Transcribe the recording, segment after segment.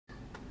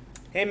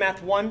Hey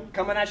Math 1,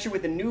 coming at you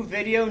with a new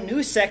video,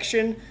 new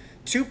section,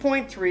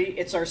 2.3.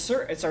 It's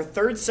our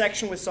third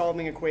section with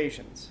solving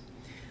equations.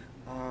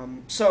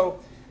 So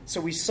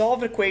we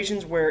solved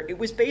equations where it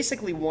was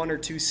basically one or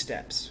two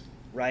steps,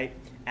 right?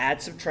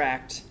 Add,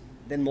 subtract,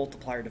 then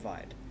multiply or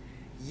divide.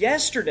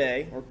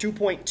 Yesterday, or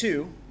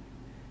 2.2,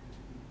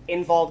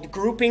 involved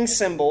grouping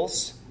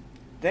symbols.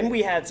 Then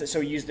we had, so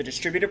we used the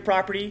distributive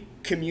property,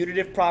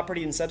 commutative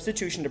property, and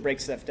substitution to break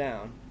stuff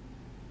down.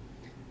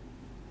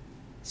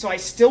 So I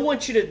still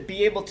want you to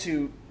be able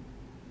to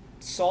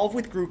solve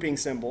with grouping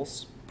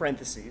symbols,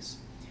 parentheses,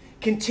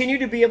 continue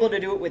to be able to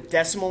do it with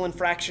decimal and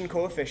fraction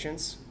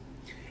coefficients,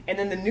 and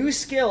then the new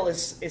skill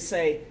is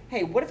say,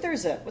 hey, what if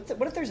there's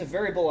a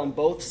variable on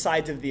both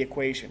sides of the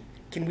equation?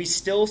 Can we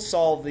still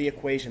solve the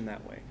equation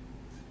that way?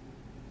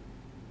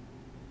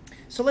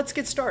 So let's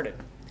get started.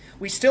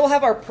 We still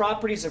have our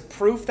properties of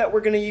proof that we're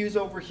going to use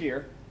over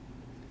here.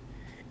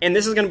 And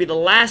this is going to be the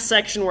last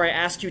section where I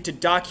ask you to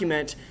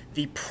document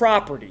the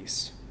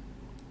properties.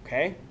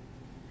 Okay?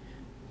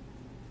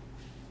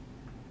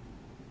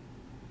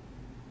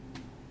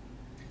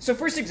 So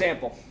first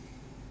example.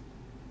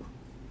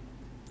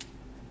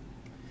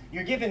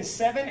 You're given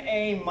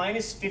 7a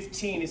minus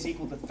 15 is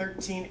equal to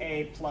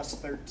 13a plus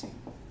 13.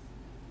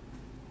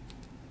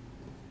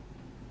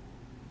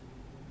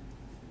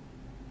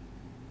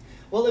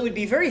 Well, it would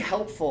be very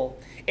helpful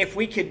if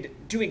we could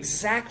do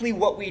exactly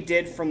what we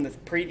did from the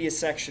previous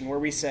section where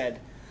we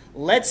said,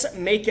 let's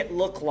make it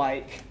look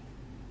like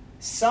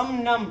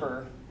some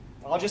number,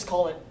 I'll just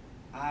call it,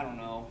 I don't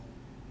know.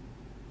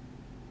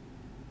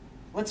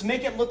 Let's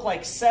make it look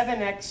like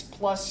 7x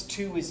plus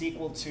 2 is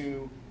equal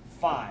to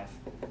 5.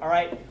 All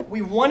right?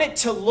 We want it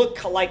to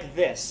look like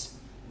this.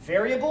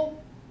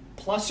 Variable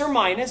plus or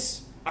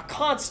minus a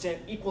constant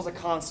equals a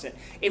constant.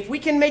 If we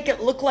can make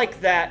it look like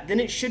that, then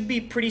it should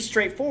be pretty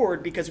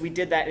straightforward because we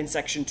did that in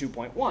section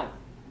 2.1.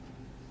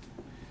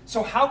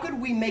 So how could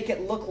we make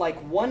it look like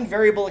one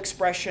variable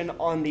expression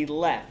on the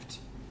left?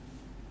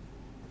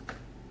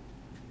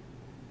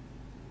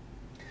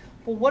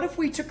 Well, what if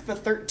we took the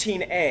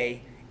 13a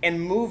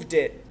and moved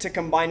it to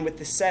combine with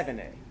the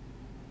 7a?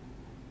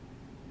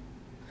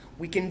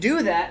 We can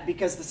do that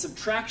because the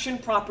subtraction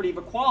property of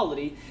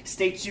equality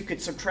states you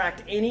could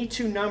subtract any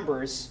two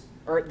numbers,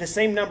 or the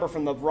same number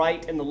from the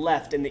right and the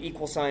left, and the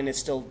equal sign is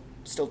still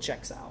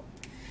checks out.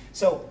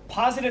 So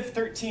positive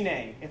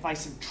 13a, if I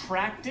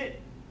subtract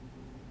it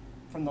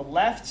from the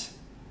left,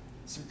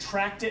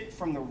 subtract it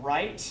from the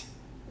right,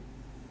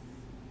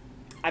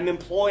 I'm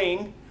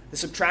employing the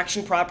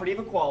subtraction property of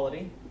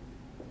equality.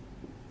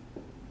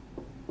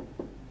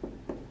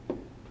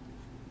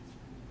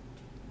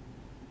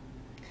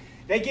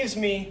 That gives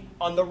me,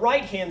 on the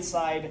right-hand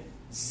side,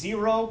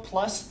 0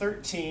 plus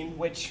 13,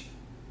 which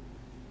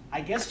I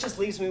guess just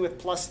leaves me with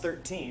plus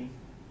 13.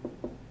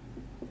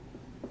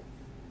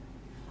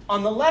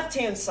 On the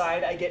left-hand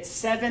side, I get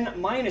 7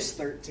 minus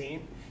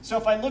 13. So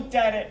if I looked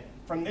at it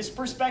from this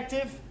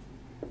perspective,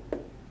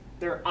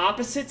 they're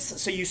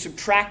opposites, so you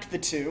subtract the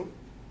two.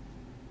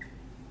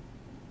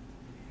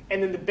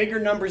 And then the bigger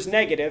number is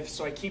negative,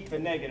 so I keep the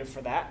negative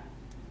for that.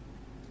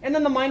 And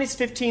then the minus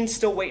 15 is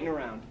still waiting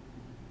around.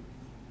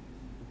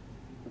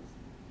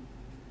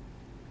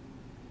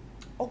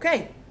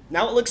 Okay.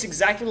 Now it looks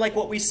exactly like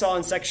what we saw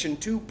in section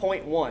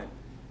 2.1,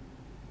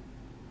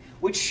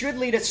 which should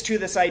lead us to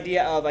this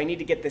idea of I need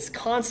to get this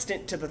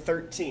constant to the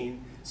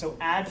 13, so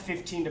add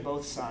 15 to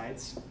both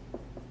sides.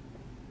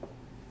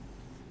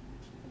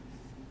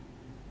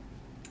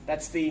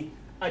 That's the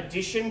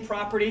addition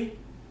property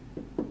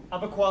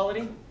of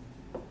equality.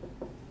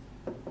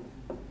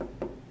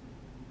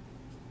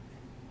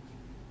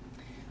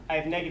 I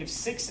have negative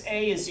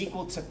 6a is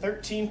equal to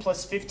 13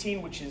 plus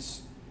 15, which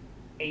is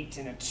 8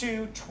 and a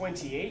 2,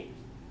 28.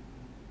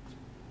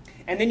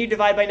 And then you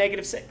divide by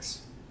negative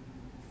 6.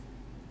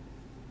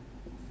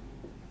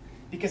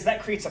 Because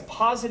that creates a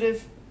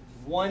positive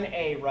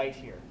 1a right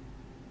here.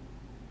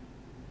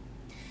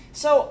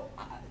 So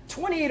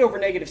 28 over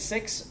negative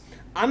 6,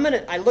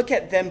 I look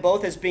at them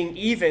both as being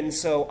even,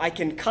 so I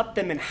can cut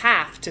them in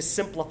half to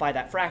simplify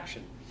that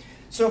fraction.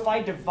 So if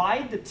I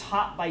divide the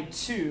top by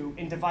 2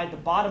 and divide the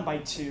bottom by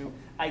 2,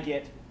 I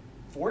get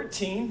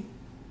 14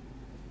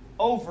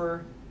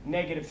 over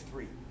negative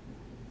 3.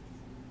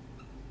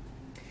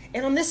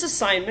 And on this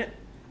assignment,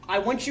 I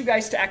want you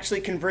guys to actually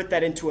convert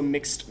that into a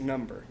mixed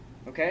number,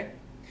 okay?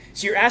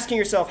 So you're asking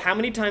yourself, how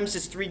many times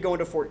does 3 go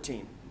into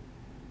 14?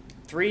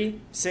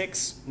 3,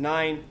 6,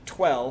 9,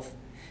 12.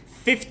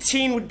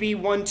 15 would be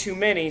one too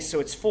many, so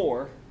it's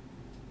 4.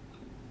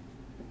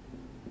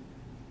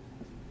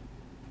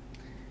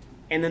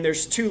 And then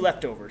there's 2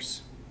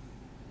 leftovers.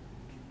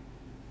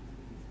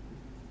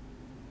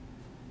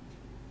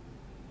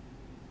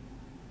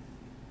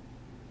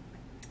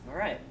 All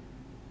right.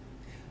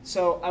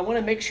 So I want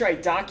to make sure I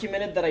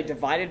documented that I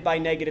divided by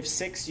negative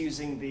 6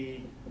 using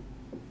the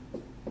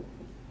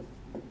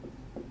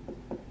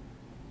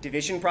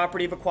division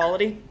property of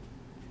equality.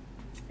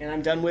 And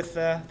I'm done with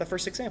the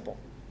first example.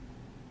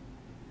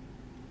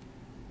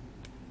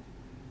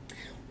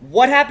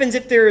 What happens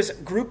if there's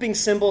grouping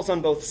symbols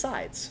on both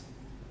sides?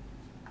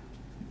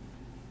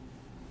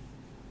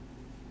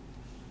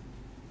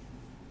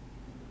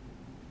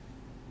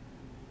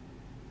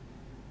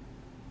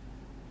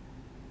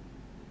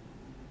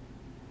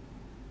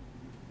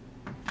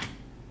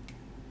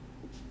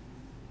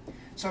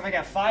 So if I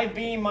got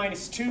 5b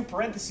minus 2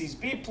 parentheses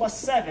b plus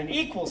 7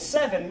 equals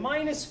 7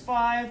 minus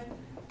 5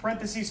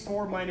 parentheses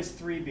 4 minus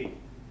 3b.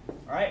 All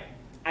right?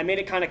 I made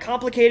it kind of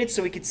complicated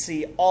so we could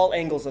see all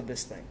angles of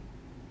this thing.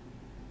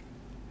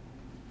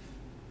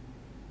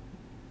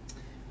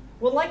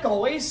 Well, like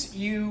always,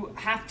 you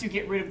have to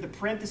get rid of the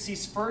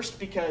parentheses first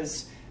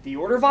because the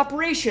order of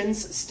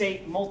operations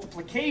state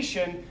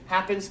multiplication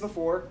happens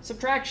before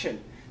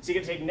subtraction. So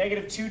you're going to take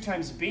negative 2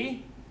 times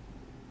b.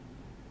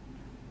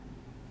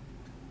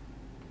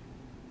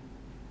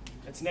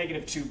 That's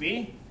negative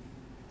 2b.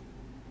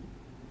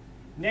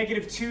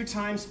 Negative 2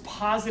 times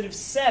positive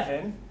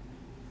 7.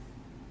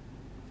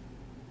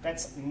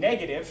 That's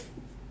negative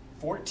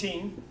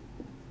 14.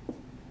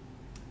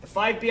 The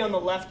 5b on the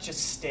left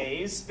just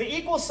stays. The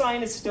equal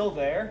sign is still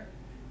there.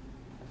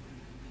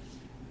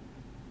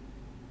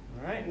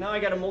 All right, now I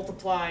got to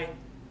multiply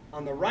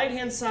on the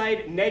right-hand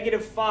side,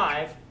 negative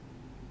 5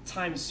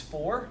 times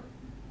 4,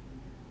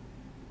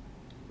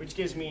 which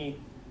gives me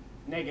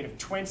negative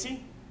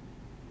 20.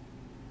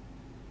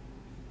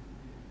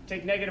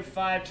 Take negative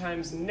 5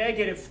 times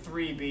negative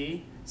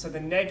 3b, so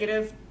the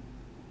negative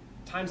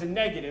times a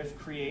negative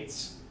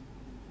creates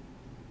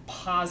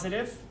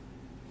positive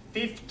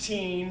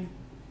 15b.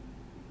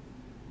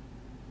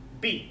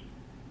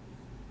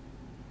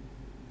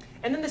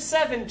 And then the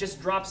 7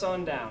 just drops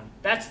on down.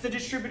 That's the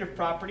distributive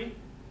property.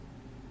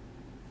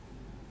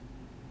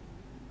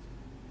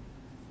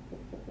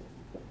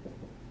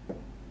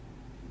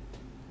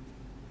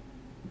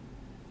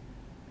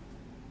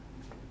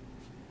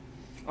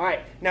 All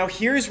right, now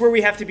here's where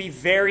we have to be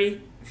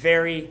very,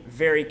 very,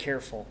 very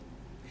careful.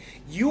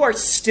 You are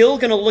still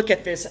going to look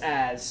at this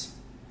as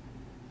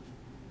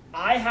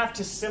I have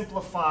to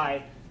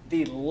simplify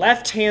the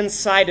left-hand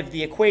side of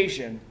the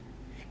equation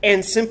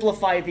and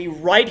simplify the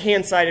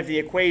right-hand side of the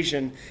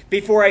equation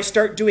before I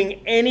start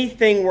doing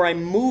anything where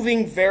I'm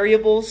moving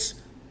variables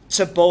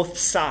to both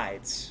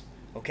sides,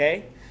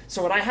 okay?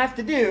 So what I have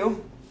to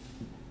do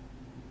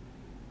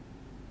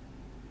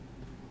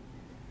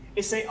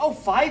is say, oh,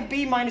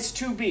 5b minus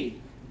 2b.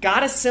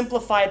 Got to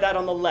simplify that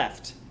on the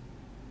left.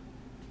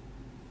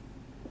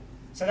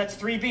 So that's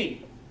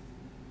 3b.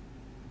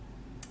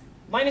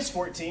 Minus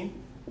 14.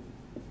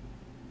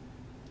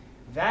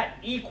 That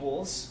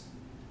equals,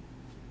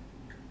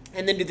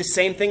 and then do the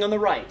same thing on the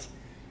right.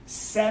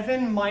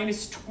 7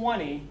 minus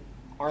 20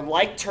 are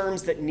like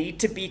terms that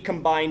need to be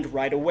combined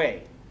right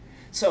away.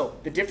 So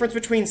the difference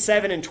between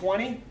 7 and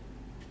 20,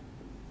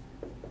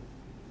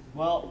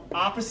 well,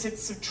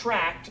 opposites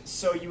subtract,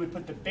 so you would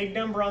put the big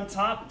number on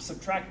top,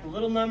 subtract the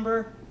little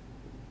number.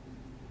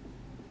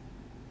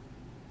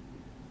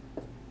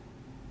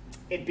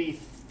 It'd be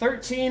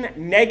 13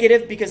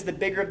 negative because the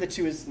bigger of the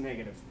two is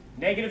negative.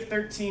 Negative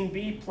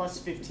 13b plus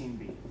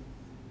 15b.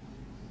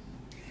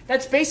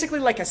 That's basically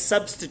like a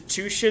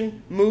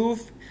substitution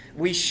move.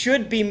 We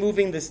should be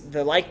moving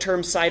the like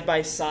terms side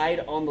by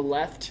side on the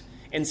left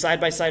and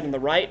side by side on the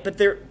right, but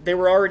they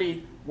were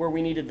already where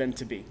we needed them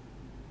to be.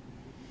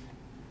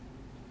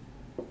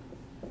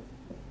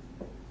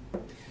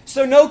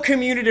 So no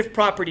commutative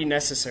property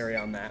necessary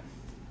on that.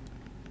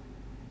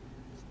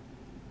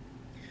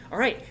 All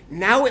right,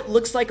 now it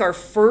looks like our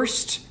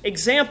first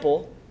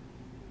example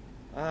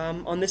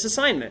on this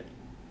assignment,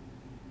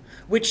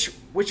 which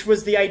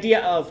was the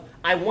idea of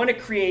I want to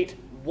create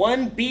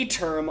one b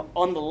term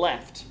on the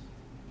left.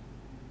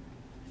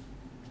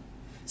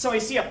 So I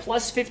see a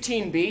plus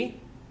 15b.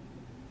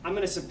 I'm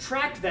going to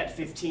subtract that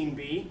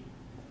 15b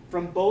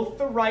from both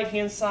the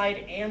right-hand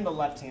side and the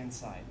left-hand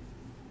side.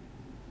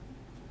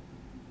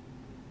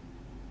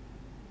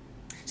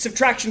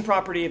 Subtraction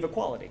property of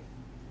equality.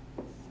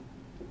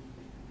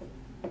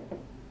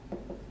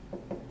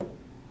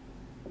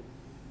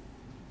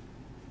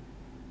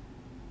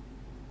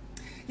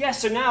 Yeah,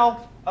 so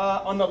now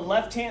on the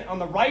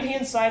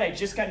right-hand side, I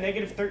just got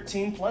negative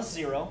 13 plus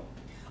 0.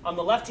 On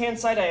the left-hand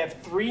side, I have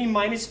 3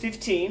 minus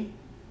 15,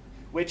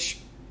 which,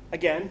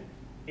 again,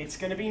 it's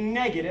going to be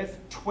negative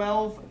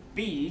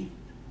 12b.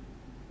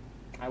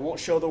 I won't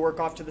show the work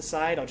off to the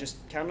side. I'll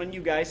just count on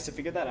you guys to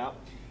figure that out.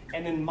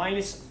 And then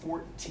minus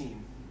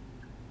 14.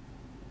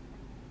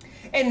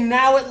 And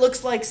now it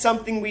looks like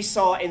something we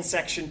saw in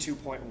section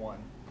 2.1.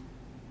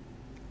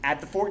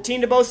 Add the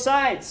 14 to both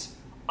sides.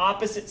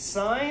 Opposite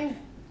sign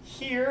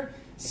here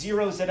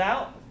zeroes it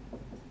out.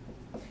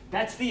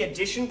 That's the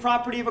addition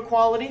property of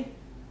equality.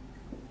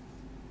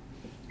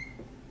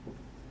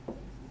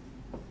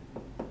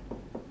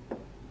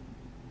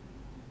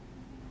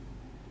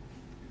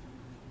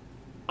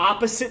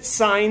 Opposite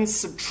signs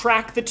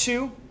subtract the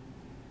two.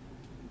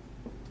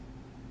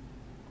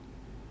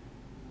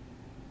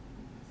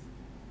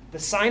 The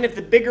sign of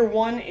the bigger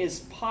one is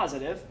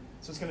positive,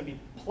 so it's going to be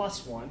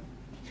plus 1.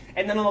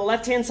 And then on the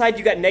left-hand side,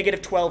 you got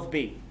negative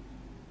 12b.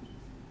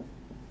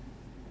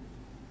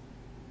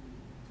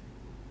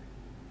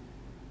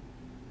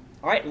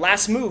 All right,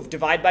 last move,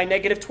 divide by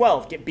negative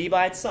 12. Get b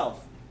by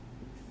itself.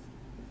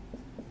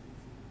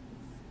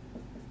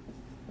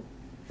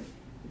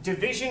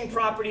 Division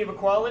property of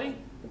equality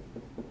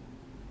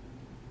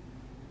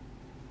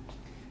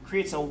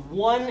creates a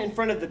 1 in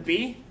front of the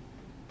b.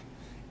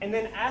 And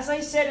then as I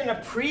said in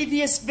a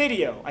previous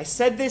video, I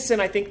said this in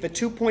I think the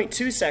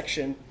 2.2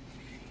 section,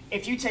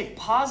 if you take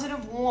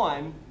positive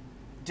 1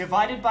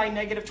 divided by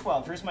negative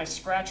 12, here's my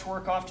scratch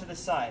work off to the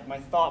side, my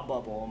thought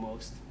bubble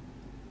almost.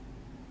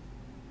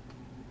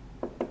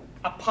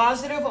 A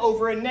positive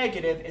over a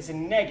negative is a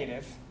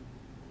negative,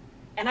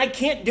 and I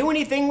can't do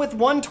anything with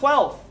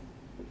 1/12.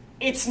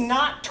 It's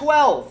not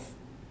 12.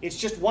 It's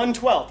just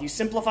 1/12. You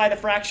simplify the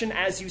fraction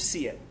as you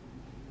see it.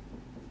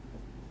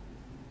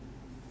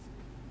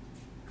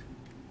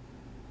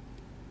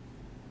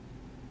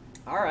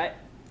 All right.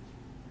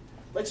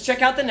 Let's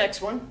check out the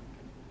next one.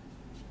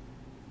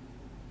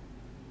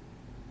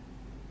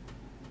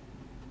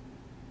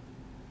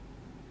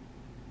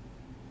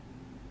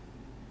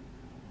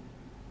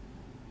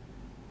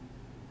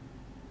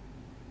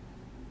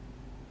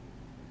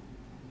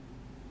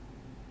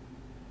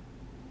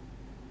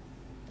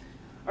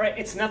 All right,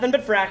 it's nothing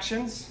but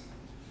fractions.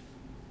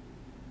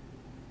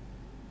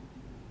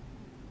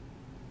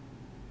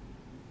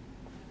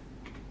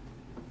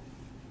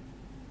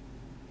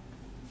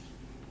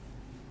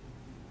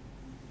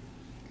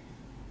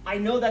 I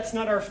know that's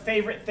not our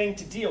favorite thing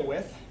to deal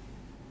with,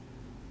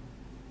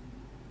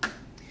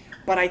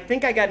 but I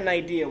think I got an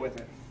idea with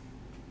it.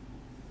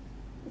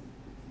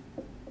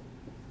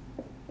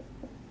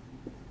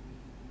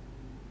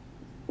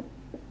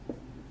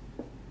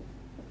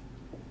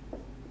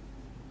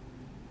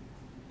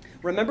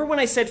 Remember when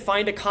I said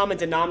find a common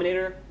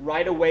denominator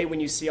right away when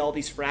you see all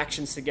these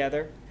fractions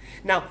together?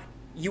 Now,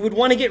 you would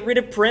want to get rid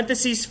of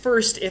parentheses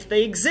first if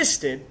they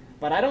existed,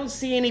 but I don't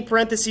see any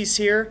parentheses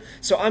here,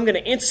 so I'm going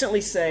to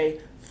instantly say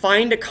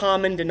find a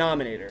common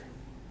denominator.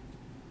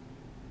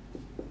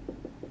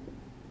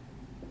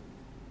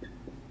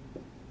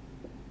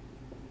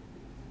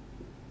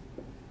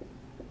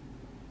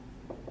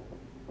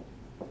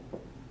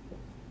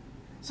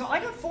 So I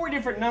got 4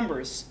 different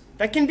numbers.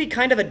 That can be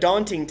kind of a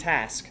daunting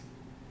task.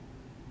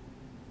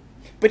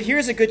 But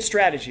here's a good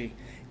strategy.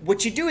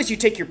 What you do is you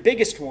take your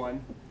biggest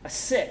one, a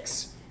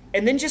 6,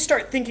 and then just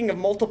start thinking of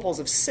multiples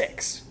of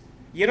 6.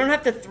 You don't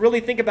have to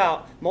really think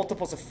about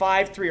multiples of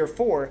 5, 3, or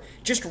 4.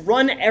 Just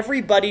run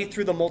everybody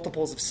through the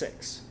multiples of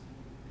 6.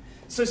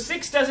 So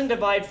 6 doesn't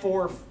divide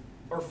 4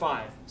 or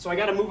 5. So I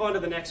got to move on to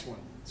the next one.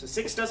 So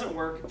 6 doesn't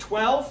work.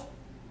 12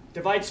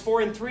 divides 4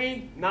 and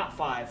 3, not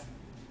 5.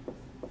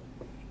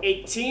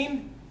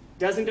 18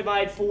 doesn't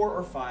divide 4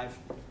 or 5.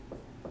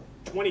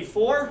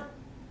 24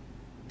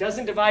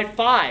 doesn't divide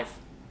 5.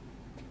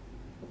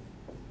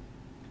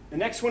 The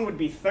next one would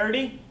be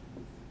 30.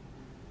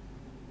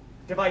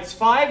 Divides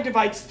 5,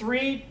 divides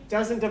 3,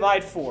 doesn't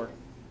divide 4.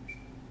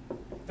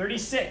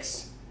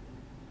 36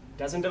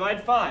 doesn't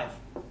divide 5.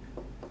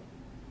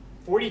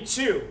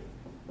 42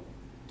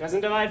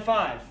 doesn't divide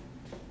 5.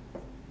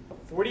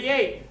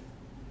 48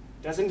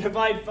 doesn't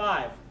divide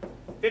 5.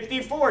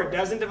 54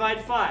 doesn't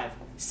divide 5.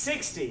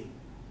 60.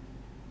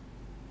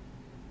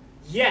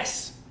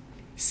 Yes.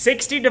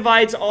 60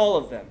 divides all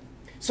of them.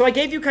 So I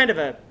gave you kind of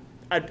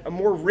a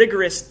more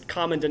rigorous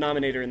common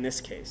denominator in this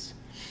case.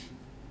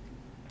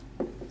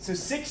 So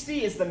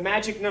 60 is the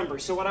magic number.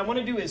 So what I want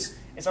to do is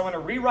I want to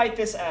rewrite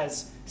this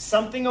as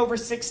something over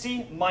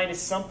 60 minus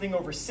something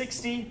over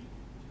 60,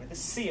 with a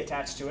c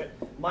attached to it,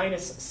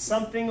 minus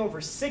something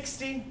over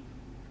 60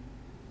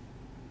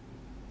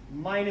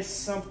 minus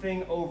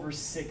something over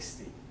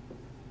 60.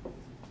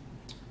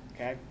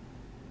 Okay?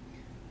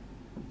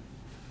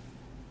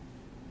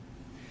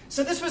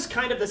 So this was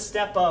kind of the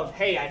step of,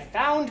 hey, I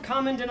found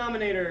common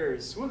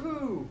denominators.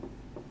 Woohoo!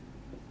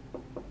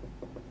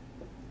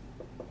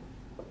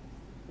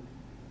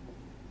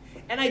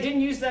 And I didn't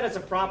use that as a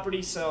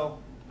property, so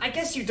I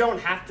guess you don't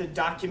have to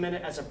document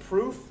it as a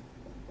proof.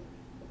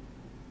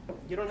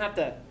 You don't have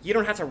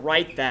to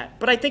write that,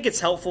 but I think it's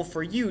helpful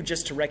for you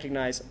just to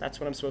recognize that's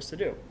what I'm supposed to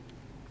do.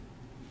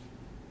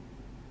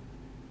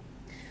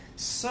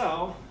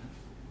 So,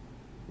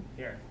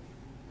 here.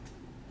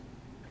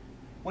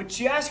 What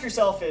you ask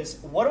yourself is,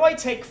 what do I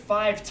take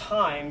 5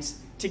 times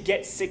to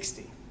get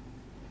 60?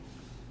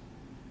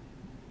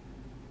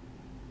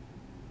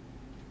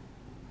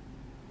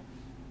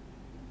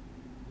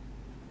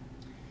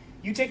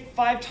 You take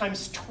 5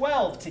 times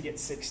 12 to get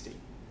 60.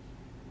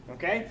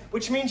 Okay?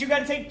 Which means you got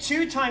to take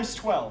 2 times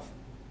 12.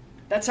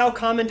 That's how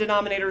common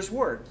denominators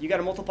work. You got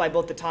to multiply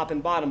both the top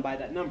and bottom by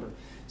that number.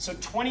 So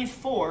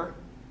 24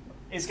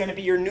 is going to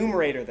be your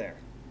numerator there.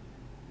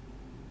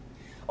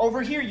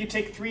 Over here, you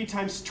take 3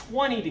 times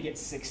 20 to get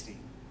 60,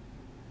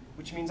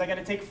 which means I got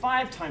to take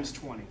 5 times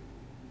 20.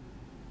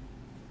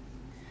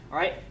 All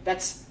right?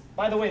 That's,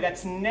 by the way,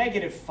 that's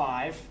negative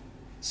 5.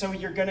 So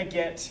you're going to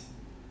get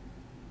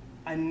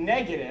a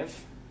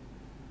negative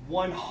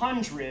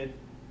 100,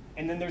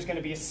 and then there's going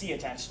to be a c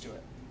attached to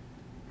it.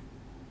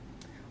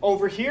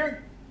 Over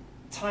here,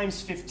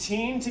 times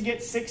 15 to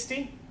get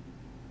 60.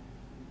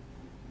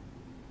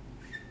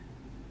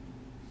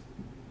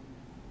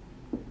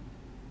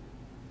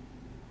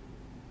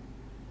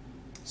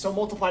 So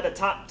multiply the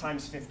top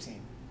times 15.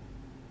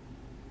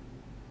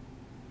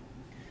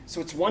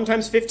 So it's 1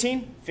 times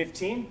 15,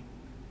 15,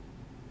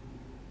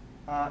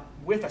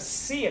 with a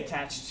C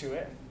attached to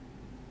it.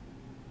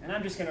 And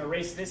I'm just going to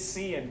erase this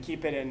C and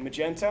keep it in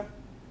magenta.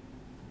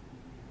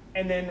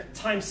 And then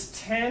times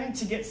 10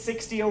 to get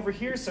 60 over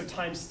here, so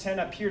times 10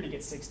 up here to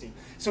get 60.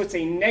 So it's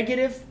a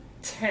negative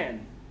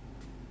 10.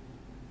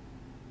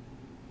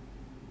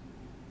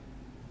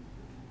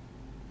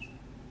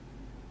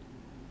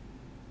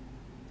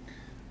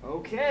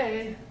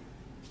 Okay.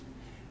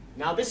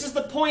 Now this is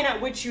the point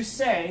at which you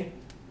say,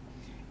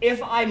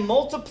 if I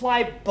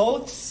multiply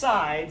both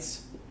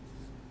sides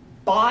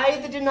by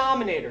the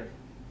denominator,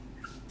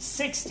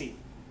 60,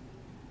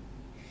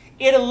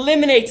 it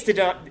eliminates the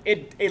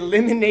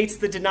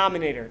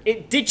denominator.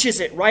 It ditches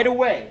it right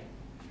away.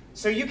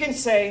 So you can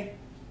say,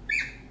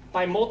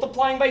 by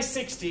multiplying by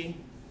 60,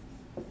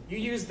 you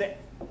use the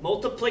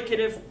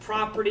multiplicative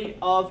property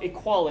of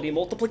equality,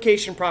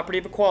 multiplication property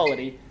of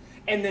equality,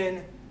 and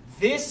then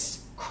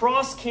this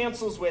cross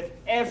cancels with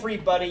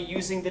everybody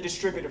using the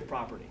distributive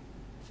property.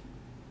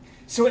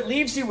 So it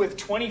leaves you with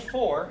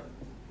 24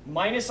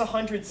 minus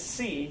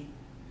 100c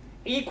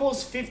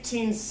equals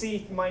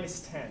 15c minus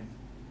 10.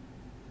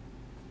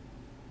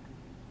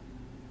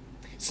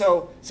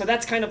 So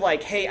that's kind of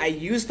like, hey, I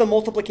used the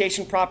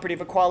multiplication property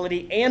of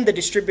equality and the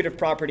distributive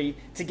property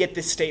to get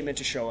this statement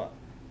to show up.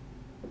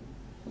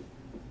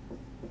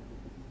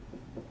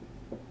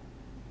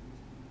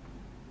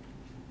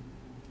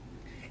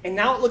 And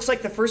now it looks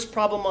like the first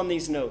problem on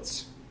these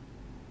notes.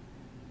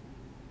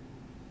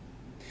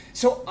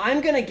 So I'm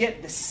going to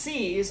get the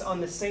C's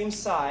on the same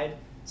side.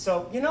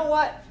 So you know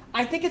what?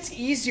 I think it's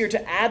easier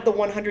to add the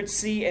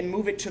 100C and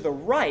move it to the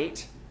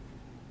right.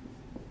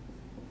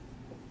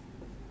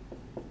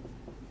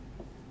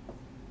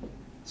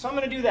 So I'm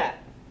going to do that,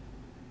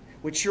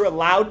 which you're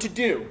allowed to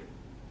do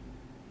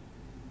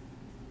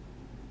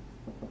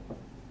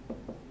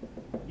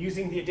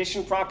using the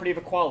addition property of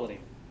equality.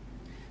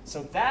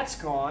 So that's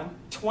gone.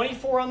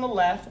 24 on the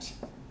left,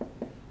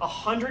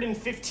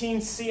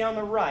 115C on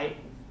the right,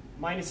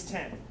 minus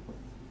 10.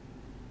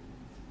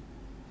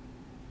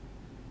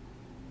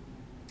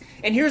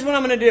 And here's what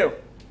I'm going to do.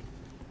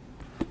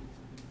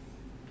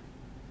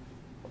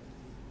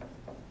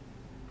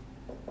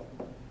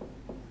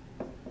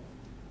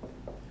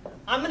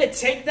 I'm going to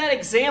take that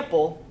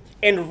example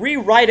and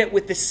rewrite it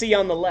with the C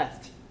on the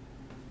left.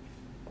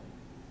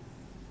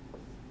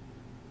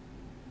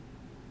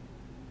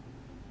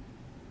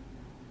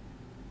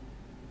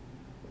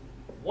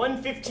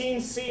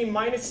 (115c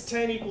minus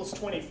 10 equals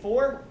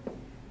 24).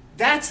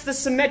 That's the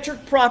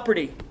symmetric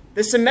property.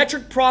 The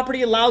symmetric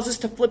property allows us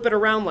to flip it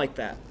around like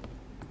that.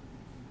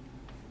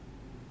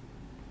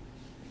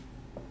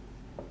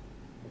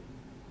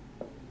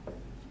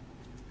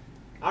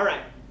 All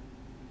right.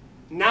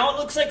 Now it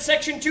looks like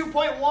section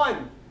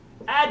 2.1.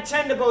 Add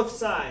 10 to both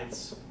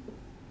sides.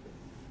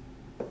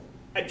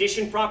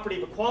 Addition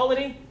property of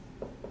equality.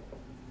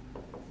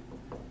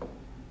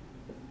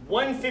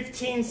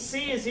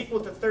 115c is equal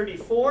to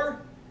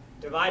 34.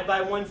 Divide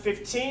by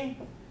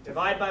 115.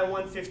 Divide by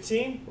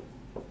 115.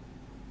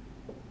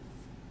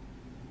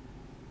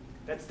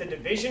 That's the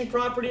division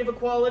property of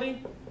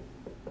equality.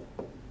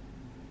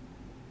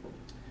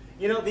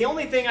 You know, the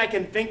only thing I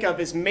can think of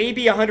is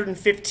maybe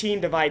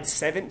 115 divides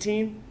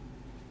 17.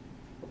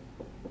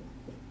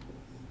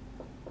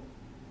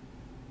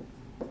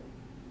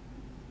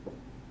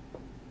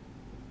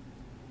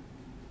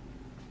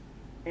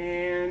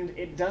 And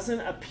it doesn't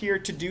appear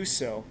to do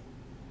so.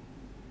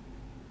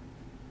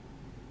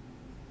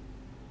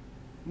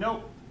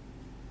 Nope.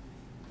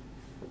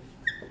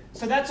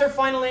 So that's our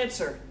final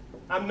answer.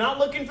 I'm not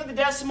looking for the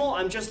decimal,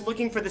 I'm just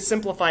looking for the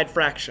simplified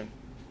fraction.